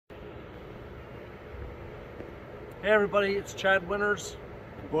Hey everybody, it's Chad Winters,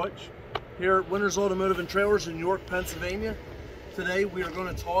 Butch, here at Winters Automotive and Trailers in York, Pennsylvania. Today we are going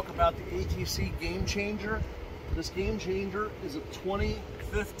to talk about the ATC Game Changer. This Game Changer is a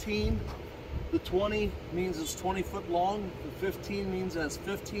 2015. The 20 means it's 20 foot long. The 15 means it has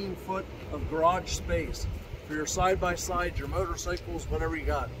 15 foot of garage space for your side-by-side, your motorcycles, whatever you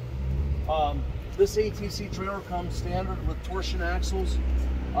got. This ATC trailer comes standard with torsion axles,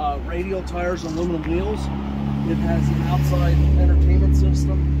 radial tires, aluminum wheels. It has an outside entertainment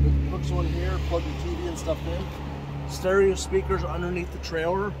system that hooks on here, plug your TV and stuff in. Stereo speakers underneath the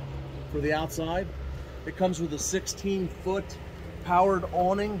trailer for the outside. It comes with a 16-foot powered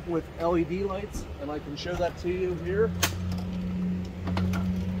awning with LED lights, and I can show that to you here.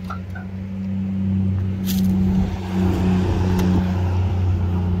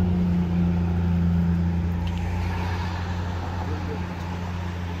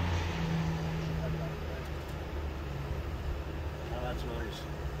 that's nice.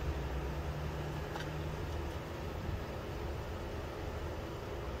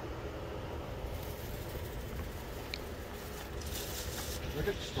 Look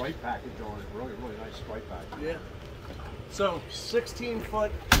at the stripe package on it. Really, really nice stripe package. Yeah. So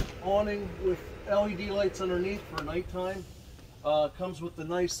 16-foot awning with LED lights underneath for nighttime. Comes with the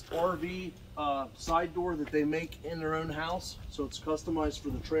nice RV side door that they make in their own house, so it's customized for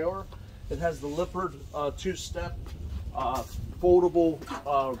the trailer. It has the Lippard two-step foldable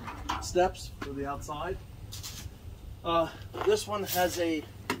steps for the outside. This one has a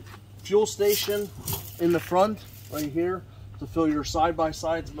fuel station in the front right here to fill your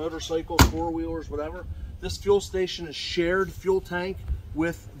side-by-sides, motorcycles, four-wheelers, whatever. This fuel station is shared fuel tank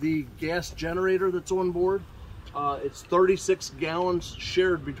with the gas generator that's on board. It's 36 gallons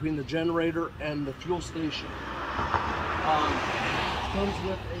shared between the generator and the fuel station. Comes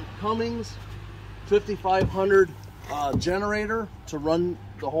with a Cummins 5500 generator to run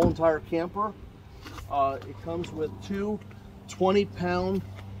the whole entire camper. It comes with two 20-pound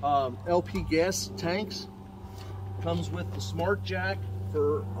LP gas tanks. Comes with the smart jack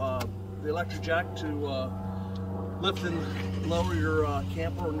for the electric jack to lift and lower your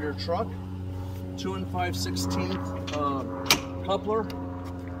camper and your truck. 2 5/16 coupler.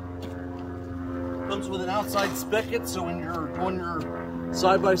 Comes with an outside spigot, so when you're doing your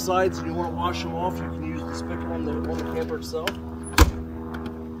side-by-sides and you want to wash them off, you can use the spigot on the camper itself.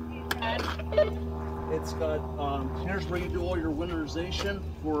 It's got, here's where you do all your winterization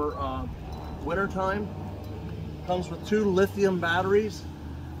for winter time. Comes with 2 lithium batteries.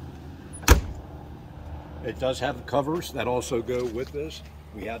 It does have covers that also go with this.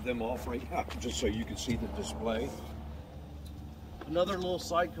 We have them off right now, just so you can see the display. Another little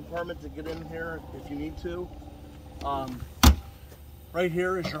side compartment to get in here if you need to. Right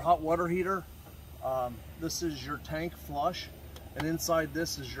here is your hot water heater. This is your tank flush, and inside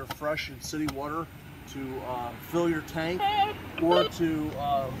this is your fresh and city water to fill your tank or to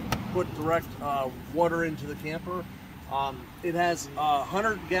put direct water into the camper. It has a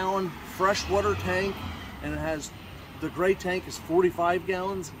 100-gallon fresh water tank, and it has the gray tank is 45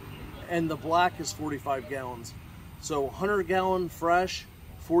 gallons and the black is 45 gallons. So 100-gallon fresh,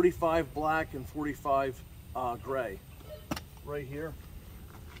 45 black, and 45 gray. Right here.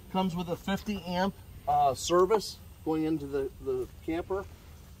 Comes with a 50-amp service going into the camper.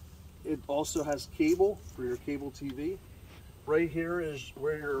 It also has cable for your cable TV. Right here is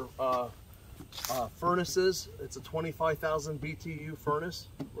where your furnace is. It's a 25,000 BTU furnace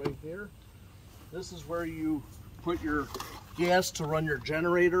right here. This is where you put your gas to run your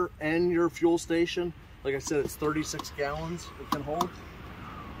generator and your fuel station. Like I said, it's 36 gallons it can hold.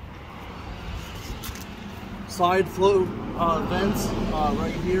 Side flow vents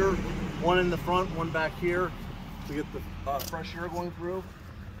right here. One in the front, one back here to get the fresh air going through.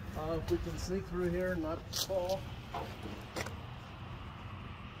 If we can sneak through here and not fall.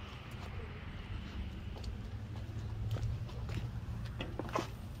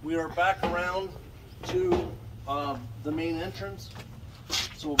 We are back around to the main entrance,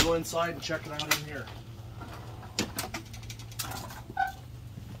 so we'll go inside and check it out in here.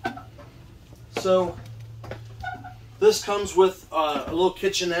 So this comes with a little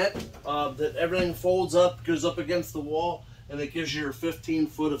kitchenette that everything folds up, goes up against the wall, and it gives you your 15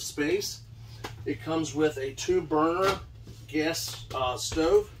 foot of space. It comes with a 2-burner gas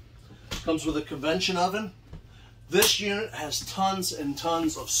stove. Comes with a convection oven. This unit has tons and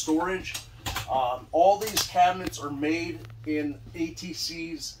tons of storage. All these cabinets are made in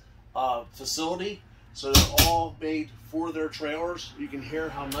ATC's facility, so they're all made for their trailers. You can hear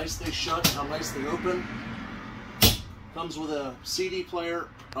how nice they shut, how nice they open. Comes with a CD player,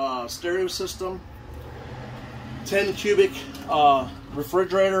 stereo system. 10 cubic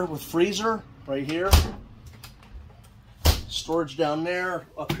refrigerator with freezer right here. Storage down there.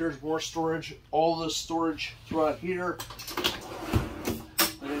 Up here's more storage. All this storage throughout here.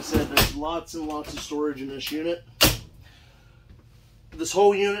 Like I said, there's lots and lots of storage in this unit. This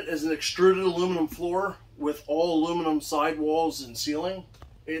whole unit is an extruded aluminum floor with all aluminum sidewalls and ceiling.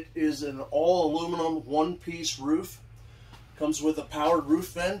 It is an all aluminum one-piece roof. Comes with a powered roof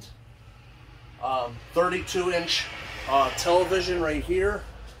vent. 32-inch television right here.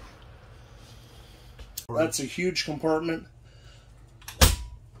 That's a huge compartment.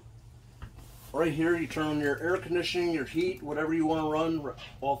 Right here, you turn on your air conditioning, your heat, whatever you want to run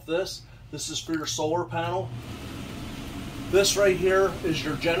off this. This is for your solar panel. This right here is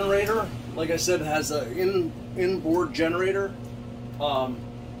your generator. Like I said, it has an inboard generator.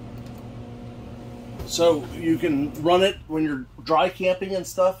 So you can run it when you're dry camping and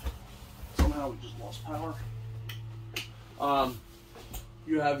stuff. Somehow we just lost power.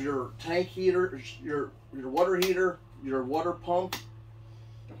 You have your tank heater, your water heater, your water pump.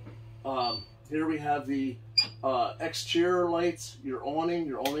 Here we have the exterior lights, your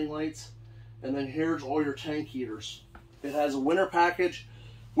awning lights, and then here's all your tank heaters. It has a winter package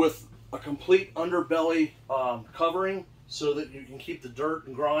with a complete underbelly covering so that you can keep the dirt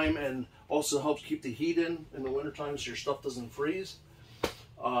and grime, and also helps keep the heat in the wintertime so your stuff doesn't freeze.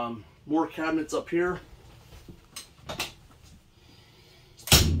 More cabinets up here.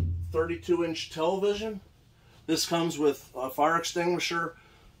 32-inch television. This comes with a fire extinguisher,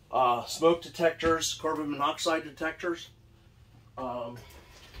 smoke detectors, carbon monoxide detectors. Come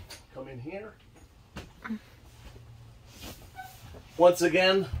in here. Once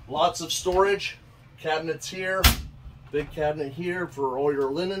again, lots of storage. Cabinets here, big cabinet here for all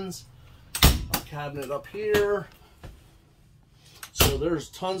your linens. A cabinet up here. So there's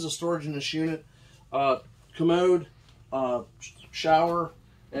tons of storage in this unit. Commode, shower,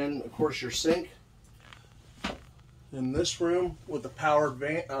 and of course your sink. In this room with the powered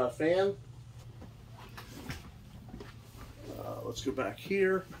fan. Let's go back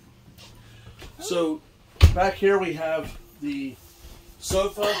here. So back here we have the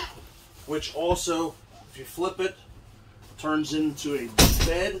sofa, which also, if you flip it, turns into a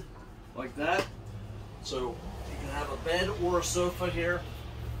bed like that. So you can have a bed or a sofa here.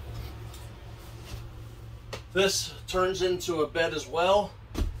 This turns into a bed as well,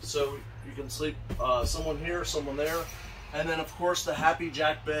 so you can sleep someone here, someone there. And then of course the Happy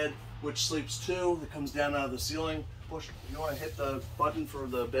Jack bed, which sleeps two, that comes down out of the ceiling. Push, you want to hit the button for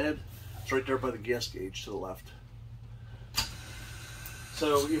the bed, it's right there by the gas gauge to the left.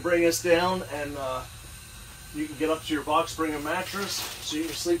 So you bring this down and you can get up to your box, bring a mattress, so you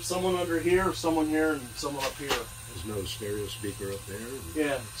can sleep someone under here, someone here, and someone up here. There's no stereo speaker up there.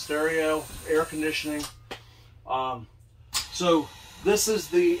 Yeah, stereo, air conditioning. So this is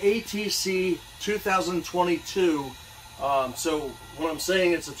the ATC 2022. So when I'm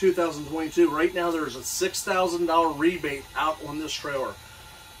saying it's a 2022, right now there's a $6,000 rebate out on this trailer.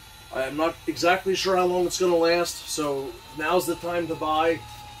 I'm not exactly sure how long it's going to last, so now's the time to buy.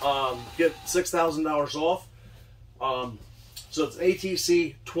 Get $6,000 off. So it's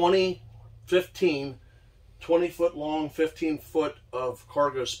ATC 2015, 20 foot long, 15 foot of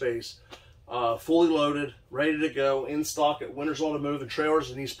cargo space. Fully loaded, ready to go, in stock at Winters Automotive and Trailers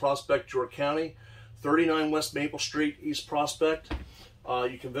in East Prospect, York County, 39 West Maple Street, East Prospect.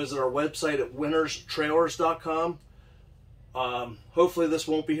 You can visit our website at winterstrailers.com. Hopefully this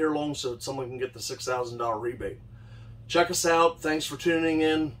won't be here long so that someone can get the $6,000 rebate. Check us out. Thanks for tuning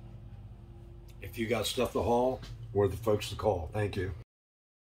in. If you got stuff to haul, we're the folks to call. Thank you.